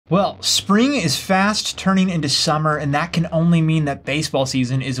Well, spring is fast turning into summer, and that can only mean that baseball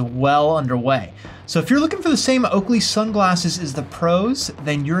season is well underway. So if you're looking for the same Oakley sunglasses as the pros,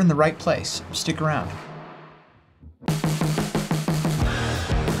 then you're in the right place. Stick around.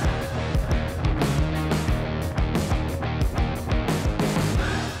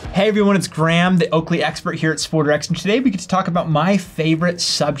 Hey everyone, it's Graham, the Oakley expert here at SportRx, and today we get to talk about my favorite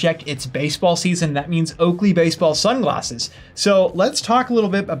subject. It's baseball season. That means Oakley baseball sunglasses. So let's talk a little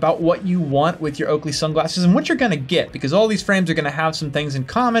bit about what you want with your Oakley sunglasses and what you're gonna get, because all these frames are gonna have some things in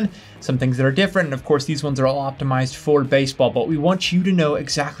common, some things that are different, and of course these ones are all optimized for baseball, but we want you to know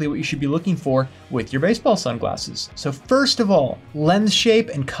exactly what you should be looking for with your baseball sunglasses. So first of all, lens shape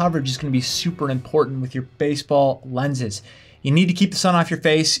and coverage is gonna be super important with your baseball lenses. You need to keep the sun off your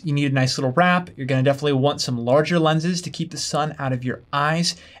face. You need a nice little wrap. You're gonna definitely want some larger lenses to keep the sun out of your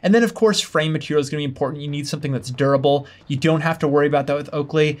eyes. And then of course, frame material is gonna be important. You need something that's durable. You don't have to worry about that with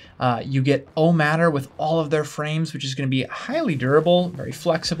Oakley. You get O-Matter with all of their frames, which is gonna be highly durable, very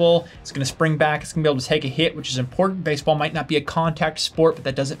flexible. It's gonna spring back. It's gonna be able to take a hit, which is important. Baseball might not be a contact sport, but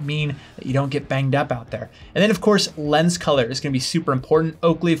that doesn't mean that you don't get banged up out there. And then of course, lens color is gonna be super important.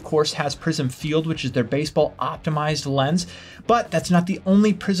 Oakley of course has Prism Field, which is their baseball optimized lens. But that's not the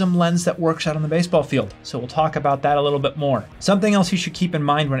only prism lens that works out on the baseball field. So we'll talk about that a little bit more. Something else you should keep in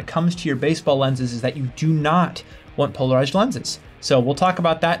mind when it comes to your baseball lenses is that you do not want polarized lenses. So we'll talk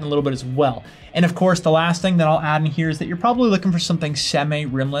about that in a little bit as well. And of course, the last thing that I'll add in here is that you're probably looking for something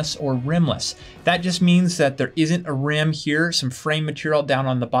semi-rimless or rimless. That just means that there isn't a rim here, some frame material down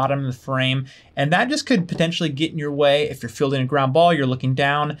on the bottom of the frame, and that just could potentially get in your way if you're fielding a ground ball, you're looking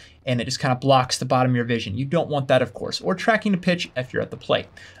down, and it just kind of blocks the bottom of your vision. You don't want that, of course, or tracking a pitch if you're at the plate.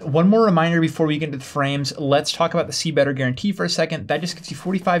 One more reminder before we get into the frames, let's talk about the See Better guarantee for a second. That just gives you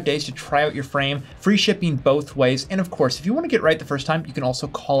 45 days to try out your frame, free shipping both ways, and of course, if you want to get right the first time, you can also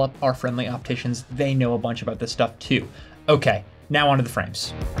call up our friendly opticians. They know a bunch about this stuff too. Okay, now onto the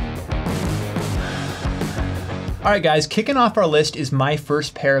frames. All right guys, kicking off our list is my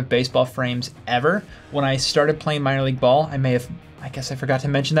first pair of baseball frames ever. When I started playing minor league ball, I guess I forgot to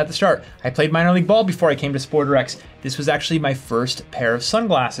mention that at the start. I played minor league ball before I came to SportRx. This was actually my first pair of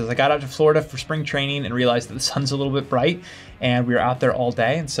sunglasses. I got out to Florida for spring training and realized that the sun's a little bit bright and we were out there all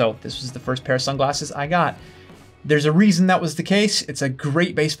day. And so this was the first pair of sunglasses I got. There's a reason that was the case. It's a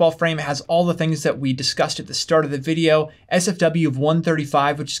great baseball frame. It has all the things that we discussed at the start of the video. SFW of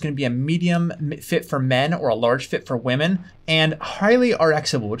 135, which is going to be a medium fit for men or a large fit for women, and highly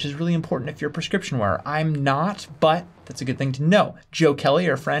RXable, which is really important if you're a prescription wearer. I'm not, but that's a good thing to know. Joe Kelly,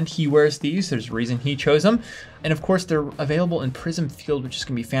 our friend, he wears these. There's a reason he chose them. And of course, they're available in Prism Field, which is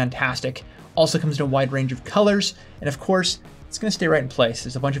going to be fantastic. Also comes in a wide range of colors. And of course, it's gonna stay right in place.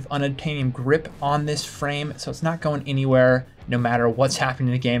 There's a bunch of unobtainium grip on this frame, so it's not going anywhere no matter what's happening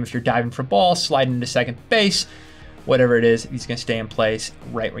in the game. If you're diving for a ball, sliding into second base, whatever it is, he's gonna stay in place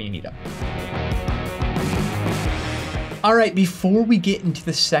right where you need him. All right, before we get into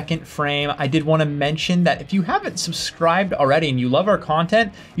the second frame, I did wanna mention that if you haven't subscribed already and you love our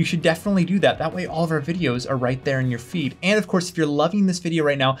content, you should definitely do that. That way all of our videos are right there in your feed. And of course, if you're loving this video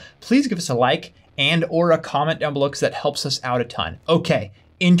right now, please give us a like and or a comment down below because that helps us out a ton. Okay,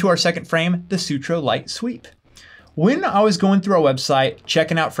 into our second frame, the Sutro Lite Sweep. When I was going through our website,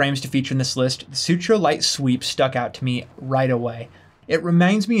 checking out frames to feature in this list, the Sutro Lite Sweep stuck out to me right away. It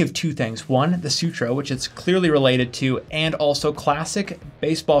reminds me of two things. One, the Sutro, which it's clearly related to, and also classic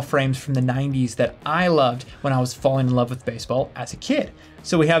baseball frames from the 90s that I loved when I was falling in love with baseball as a kid.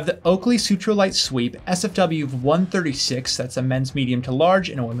 So we have the Oakley Sutro Lite Sweep, SFW of 136, that's a men's medium to large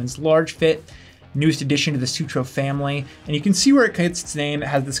and a women's large fit. Newest addition to the Sutro family. And you can see where it gets its name. It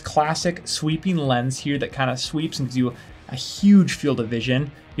has this classic sweeping lens here that kind of sweeps and gives you a huge field of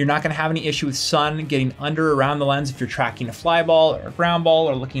vision. You're not gonna have any issue with sun getting under or around the lens if you're tracking a fly ball or a ground ball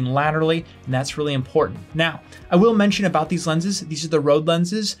or looking laterally, and that's really important. Now, I will mention about these lenses, these are the road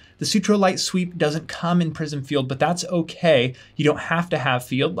lenses. The Sutro Lite Sweep doesn't come in Prism Field, but that's okay. You don't have to have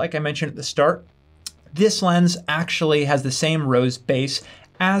field, like I mentioned at the start. This lens actually has the same rose base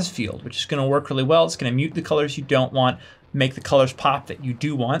as field, which is gonna work really well. It's gonna mute the colors you don't want, make the colors pop that you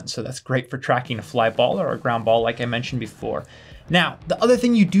do want. So that's great for tracking a fly ball or a ground ball, like I mentioned before. Now, the other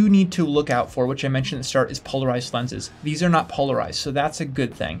thing you do need to look out for, which I mentioned at the start, is polarized lenses. These are not polarized, so that's a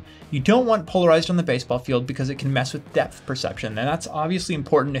good thing. You don't want polarized on the baseball field because it can mess with depth perception. And that's obviously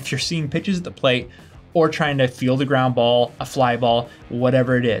important if you're seeing pitches at the plate or trying to field a ground ball, a fly ball,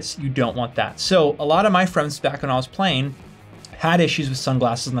 whatever it is. You don't want that. So a lot of my friends back when I was playing had issues with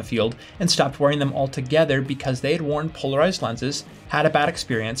sunglasses on the field and stopped wearing them altogether because they had worn polarized lenses, had a bad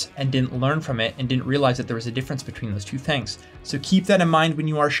experience, and didn't learn from it and didn't realize that there was a difference between those two things. So keep that in mind when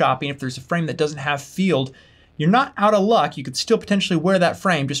you are shopping. If there's a frame that doesn't have field, you're not out of luck. You could still potentially wear that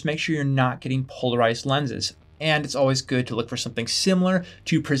frame. Just make sure you're not getting polarized lenses. And it's always good to look for something similar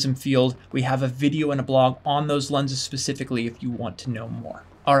to Prism Field. We have a video and a blog on those lenses specifically if you want to know more.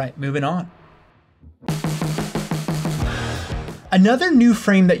 All right, moving on. Another new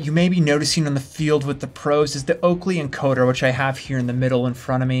frame that you may be noticing on the field with the pros is the Oakley Encoder, which I have here in the middle in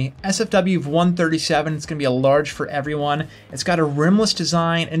front of me. SFW of 137, it's gonna be a large for everyone. It's got a rimless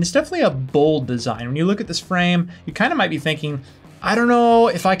design, and it's definitely a bold design. When you look at this frame, you kind of might be thinking, I don't know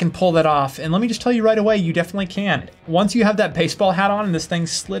if I can pull that off. And let me just tell you right away, you definitely can. Once you have that baseball hat on and this thing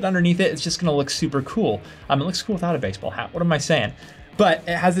slid underneath it, it's just gonna look super cool. It looks cool without a baseball hat. What am I saying? But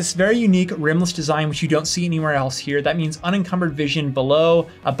it has this very unique rimless design, which you don't see anywhere else here. That means unencumbered vision below,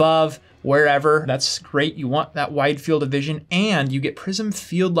 above, wherever. That's great. You want that wide field of vision, and you get Prism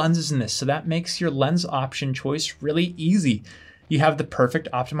Field lenses in this. So that makes your lens option choice really easy. You have the perfect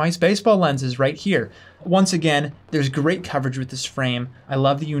optimized baseball lenses right here. Once again, there's great coverage with this frame. I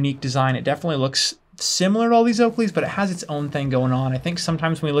love the unique design. It definitely looks similar to all these Oakleys, but it has its own thing going on. I think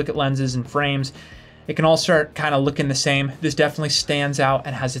sometimes when we look at lenses and frames, it can all start kind of looking the same. This definitely stands out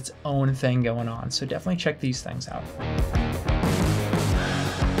and has its own thing going on. So definitely check these things out.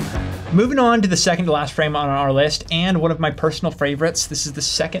 Moving on to the second to last frame on our list, and one of my personal favorites. This is the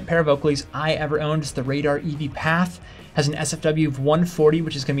second pair of Oakleys I ever owned. It's the Radar EV Path. Has an SFW of 140,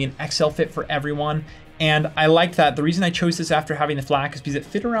 which is gonna be an XL fit for everyone. And I like that. The reason I chose this after having the Flak is because it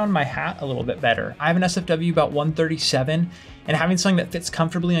fit around my hat a little bit better. I have an SFW about 137, and having something that fits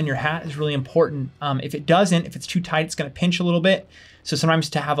comfortably on your hat is really important. If it doesn't, if it's too tight, it's gonna pinch a little bit. So sometimes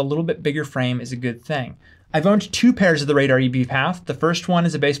to have a little bit bigger frame is a good thing. I've owned two pairs of the Radar EV Path. The first one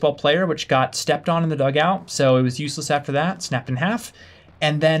is a baseball player, which got stepped on in the dugout, so it was useless after that, snapped in half.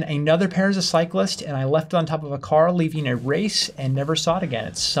 And then another pair is a cyclist, and I left it on top of a car leaving a race and never saw it again.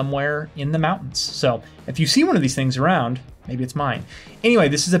 It's somewhere in the mountains. So if you see one of these things around, maybe it's mine. Anyway,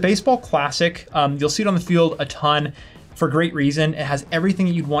 this is a baseball classic. You'll see it on the field a ton for great reason. It has everything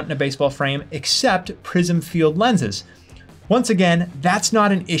that you'd want in a baseball frame except Prism Field lenses. Once again, that's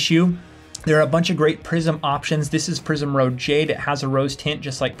not an issue. There are a bunch of great Prism options. This is Prism Road Jade. It has a rose tint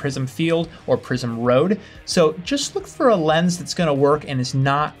just like Prism Field or Prism Road. So just look for a lens that's gonna work and is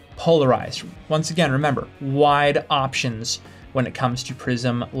not polarized. Once again, remember, wide options when it comes to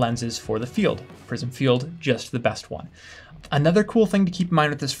Prism lenses for the field. Prism Field, just the best one. Another cool thing to keep in mind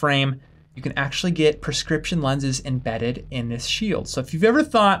with this frame, you can actually get prescription lenses embedded in this shield. So if you've ever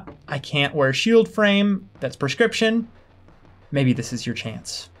thought, I can't wear a shield frame that's prescription, maybe this is your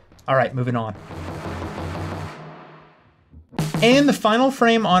chance. All right, moving on. And the final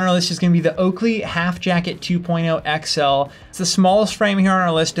frame on our list is gonna be the Oakley Half Jacket 2.0 XL. It's the smallest frame here on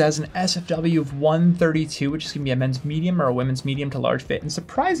our list. It has an SFW of 132, which is gonna be a men's medium or a women's medium to large fit. And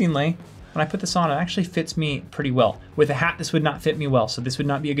surprisingly, when I put this on, it actually fits me pretty well. With a hat, this would not fit me well, so this would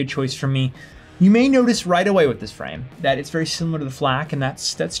not be a good choice for me. You may notice right away with this frame that it's very similar to the Flak, and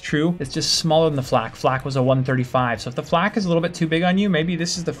that's true. It's just smaller than the Flak. Flak was a 135. So if the Flak is a little bit too big on you, maybe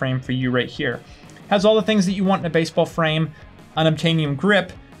this is the frame for you right here. Has all the things that you want in a baseball frame: unobtainium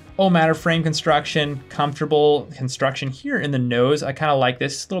grip, O-matter frame construction, comfortable construction here in the nose. I kind of like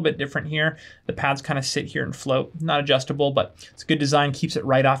this. It's a little bit different here. The pads kind of sit here and float. Not adjustable, but it's a good design. Keeps it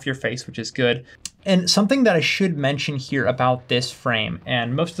right off your face, which is good. And something that I should mention here about this frame,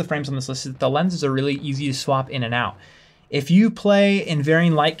 and most of the frames on this list, is that the lenses are really easy to swap in and out. If you play in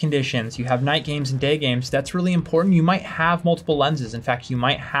varying light conditions, you have night games and day games, that's really important. You might have multiple lenses. In fact, you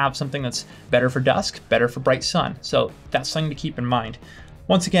might have something that's better for dusk, better for bright sun. So that's something to keep in mind.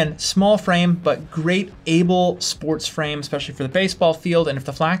 Once again, small frame, but great able sports frame, especially for the baseball field. And if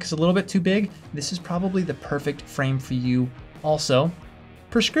the Flak is a little bit too big, this is probably the perfect frame for you. Also,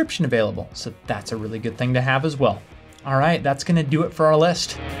 prescription available, so that's a really good thing to have as well. All right, that's gonna do it for our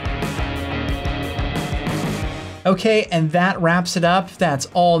list. Okay, and that wraps it up. That's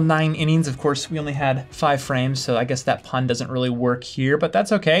all 9 innings. Of course, we only had 5 frames, so I guess that pun doesn't really work here, but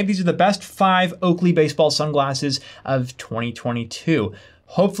that's okay. These are the best 5 Oakley baseball sunglasses of 2022.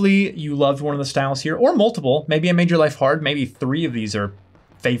 Hopefully you loved one of the styles here, or multiple. Maybe I made your life hard. Maybe 3 of these are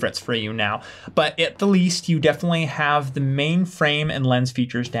favorites for you now, but at the least you definitely have the main frame and lens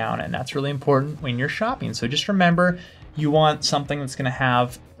features down, and that's really important when you're shopping. So just remember, You want something that's going to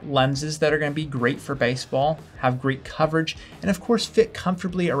have lenses that are going to be great for baseball, have great coverage, and of course fit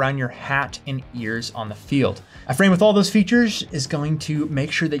comfortably around your hat and ears on the field. A frame with all those features is going to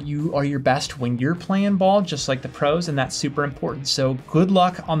make sure that you are your best when you're playing ball, just like the pros, and that's super important. So good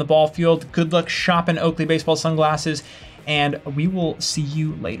luck on the ball field, good luck shopping Oakley baseball sunglasses, and we will see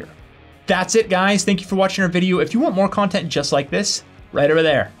you later. That's it, guys. Thank you for watching our video. If you want more content just like this, right over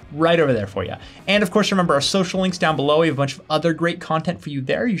there for you. And of course, remember our social links down below. We have a bunch of other great content for you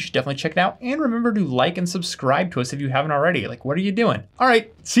there. You should definitely check it out. And remember to like and subscribe to us if you haven't already. Like, what are you doing? All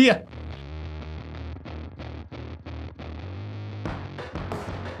right, see ya.